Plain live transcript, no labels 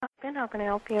in. How can I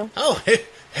help you? Oh, hey,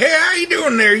 how you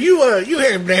doing there? You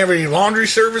haven't have any laundry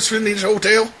service in this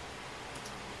hotel?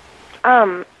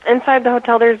 Inside the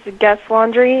hotel, there's a guest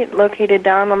laundry located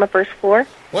down on the first floor.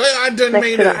 Well, I done next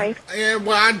made to the ice. Yeah,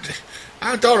 well,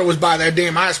 I thought it was by that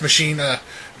damn ice machine.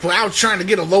 Well, I was trying to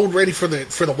get a load ready for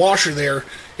the washer there,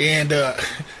 and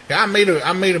I made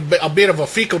a bit of a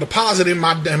fecal deposit in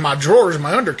my drawers, in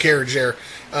my undercarriage there,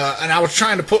 and I was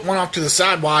trying to put one off to the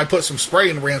side while I put some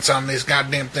spray and rinse on this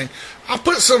goddamn thing. I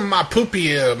put some of my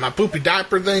poopy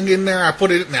diaper thing in there. I put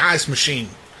it in the ice machine.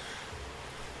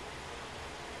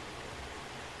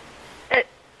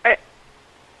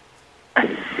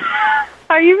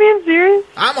 Are you being serious?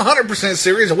 I'm 100%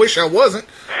 serious. I wish I wasn't,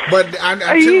 but I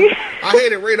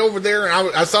had it right over there,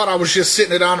 and I thought I was just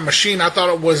sitting it on a machine. I thought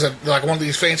it was like one of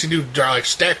these fancy new like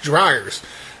stack dryers,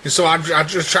 and so I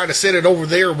just tried to set it over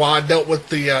there while I dealt with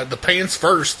the pants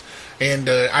first. And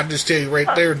I just tell you right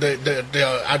there,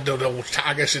 I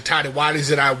guess the tidy whities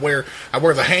that I wear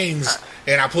the Hanes,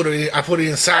 and I put it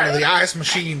inside of the ice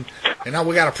machine, and now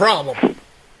we got a problem.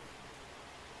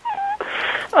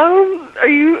 Are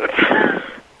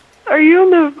you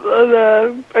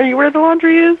where the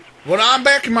laundry is? Well, I'm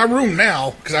back in my room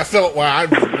now because I felt I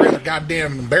was rather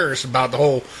goddamn embarrassed about the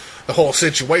whole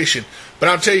situation. But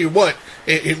I'll tell you what,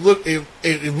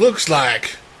 it looks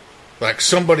like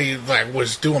somebody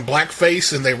was doing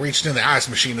blackface and they reached in the ice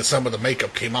machine and some of the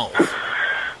makeup came off.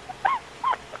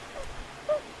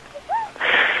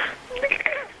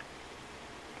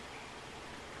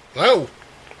 Hello.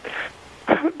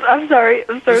 I'm sorry.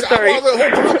 I'm so sorry.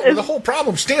 Well, the whole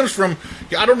problem stems from,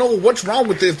 I don't know what's wrong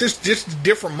with this. This just a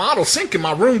different model sink in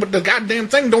my room, but the goddamn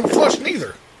thing don't flush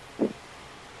neither.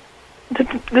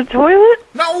 The toilet?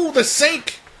 No, the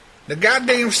sink. The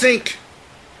goddamn sink.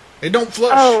 It don't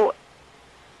flush. Oh,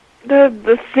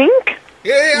 the sink?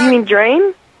 Yeah. You mean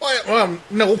drain? Well,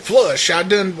 no, flush. I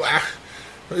have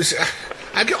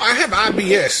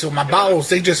IBS, so my bowels,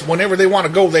 they just, whenever they want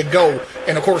to go, they go.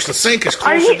 And, of course, the sink is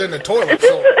closer than the toilet.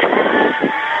 So,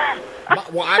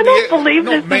 I don't believe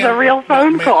this is a real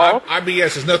phone call.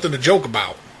 IBS is nothing to joke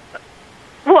about.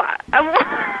 Well,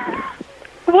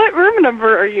 what room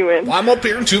number are you in? Well, I'm up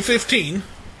here in 215.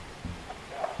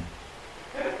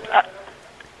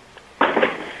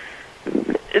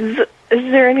 Is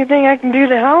there anything I can do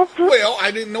to help? Well,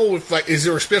 I didn't know if, is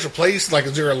there a special place,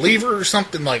 is there a lever or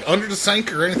something, under the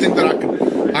sink or anything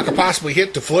that I could possibly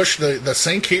hit to flush the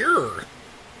sink here, or?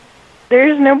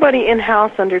 There's nobody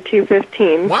in-house under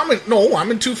 215. Well, I'm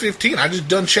in 215. I just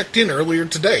done checked in earlier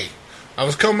today. I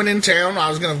was coming in town. I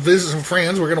was going to visit some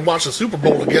friends. We're going to watch the Super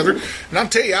Bowl together. And I'll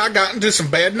tell you, I got into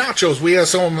some bad nachos. We had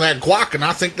some of that guac, and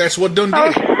I think that's what done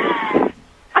did it.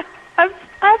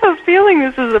 I have a feeling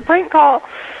this is a prank call.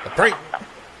 A prank?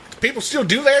 People still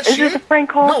do that shit? Is this a prank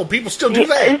call? No, people still do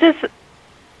that.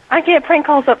 I get prank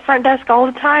calls up front desk all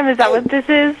the time. Is that what this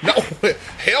is? No,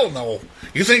 hell no.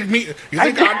 You think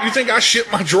I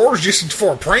shit my drawers just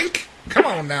for a prank? Come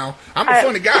on now. I'm a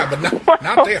funny guy, but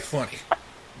not that funny.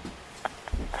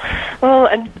 Well,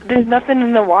 and there's nothing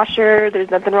in the washer. There's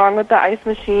nothing wrong with the ice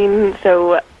machine.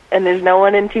 And there's no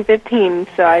one in 215.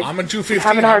 So I'm in 215. I'm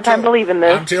having a hard time believing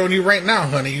this. I'm telling you right now,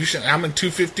 honey. I'm in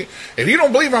 215. If you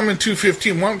don't believe I'm in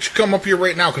 215, why don't you come up here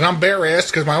right now? Because I'm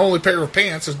bare-assed because my only pair of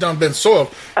pants has been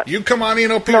soiled. You come on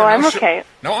in up here. No, I'm okay.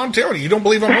 No, I'm telling you. You don't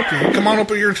believe I'm up here. You come on up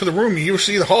here into the room and you'll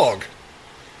see the hog.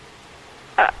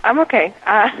 I'm okay.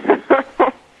 I'm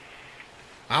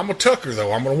a tucker,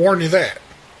 though. I'm going to warn you that.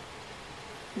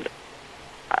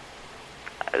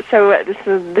 So this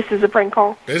is a prank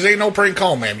call? This ain't no prank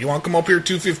call, ma'am. You want to come up here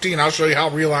 215? I'll show you how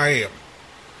real I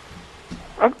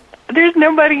am. There's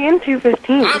nobody in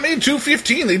 215. I'm in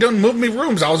 215. They done moved me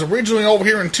rooms. I was originally over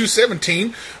here in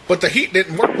 217, but the heat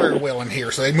didn't work very well in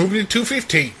here, so they moved me to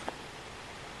 215.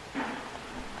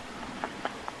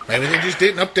 Maybe they just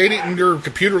didn't update it in your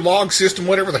computer log system,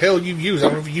 whatever the hell you use. I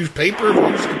don't know if you use paper or if you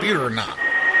use a computer or not.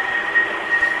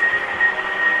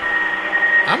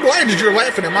 I'm glad that you're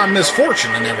laughing at my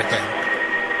misfortune and everything.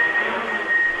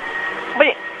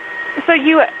 Wait, so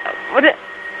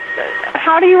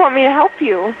how do you want me to help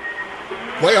you?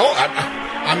 Well,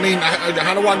 I mean,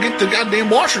 how do I get the goddamn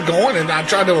washer going? And I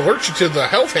tried to alert you to the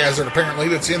health hazard, apparently,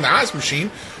 that's in the ice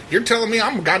machine. You're telling me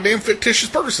I'm a goddamn fictitious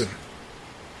person.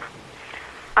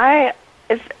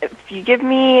 If you give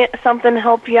me something to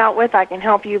help you out with, I can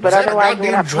help you, but otherwise... Is that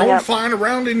a goddamn drone flying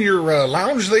around in your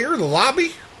lounge there, the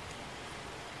lobby?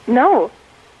 No.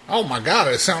 Oh my God!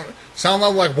 It sounded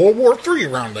like World War III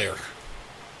around there.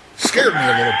 Scared me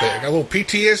a little bit. Got a little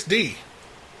PTSD.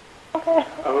 I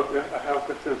have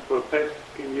questions for pets.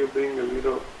 Can you bring a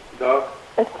little dog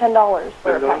It's $10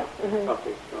 for a pack. Mm-hmm.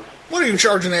 Okay. What are you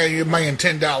charging that man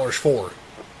 $10 for?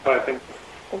 I think.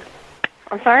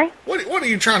 I'm sorry? What are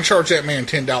you trying to charge that man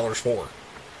 $10 for?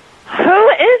 Who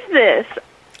is this?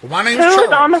 Well, my name's Charles.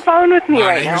 Who's on the phone with me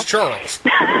right now? My name's Charles.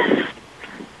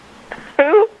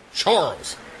 Who?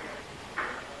 Charles.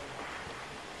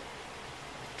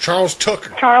 Charles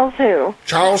Tucker. Charles who?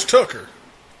 Charles Tucker.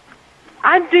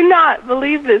 I do not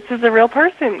believe this is a real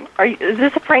person. Is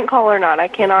this a prank call or not? I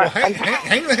cannot. Well,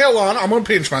 hang the hell on. I'm going to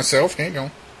pinch myself. Hang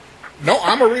on. No,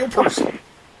 I'm a real person.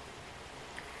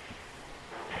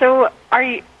 So,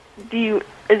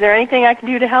 is there anything I can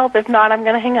do to help? If not, I'm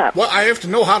going to hang up. Well, I have to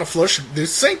know how to flush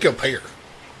this sink up here.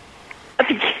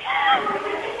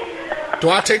 Do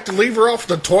I take the lever off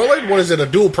the toilet? What is it, a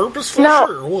dual-purpose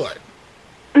flusher or what?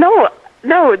 No,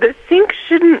 the sink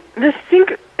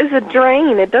is a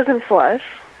drain. It doesn't flush.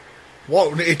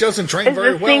 Well, it doesn't drain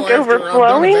very well. Is the sink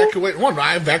overflowing?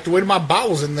 I evacuated my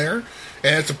bowels in there,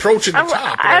 and it's approaching the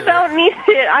top. I don't need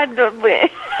it. I don't.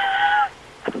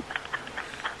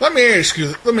 Let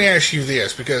me ask you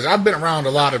this, because I've been around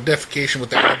a lot of defecation with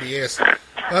the IBS.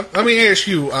 Let me ask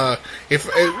you, when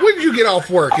did you get off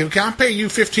work? Can I pay you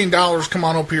 $15? Come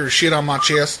on up here and shit on my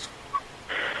chest.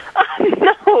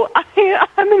 No,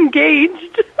 I'm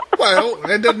engaged. Well,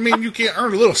 that doesn't mean you can't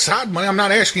earn a little side money. I'm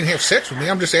not asking you to have sex with me.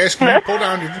 I'm just asking you to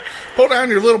pull down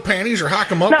your little panties or hike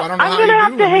them up. No, I don't know I'm how gonna you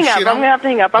have do. to hang up. I'm gonna have to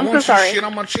hang up. I'm so sorry. Shit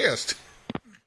on my chest.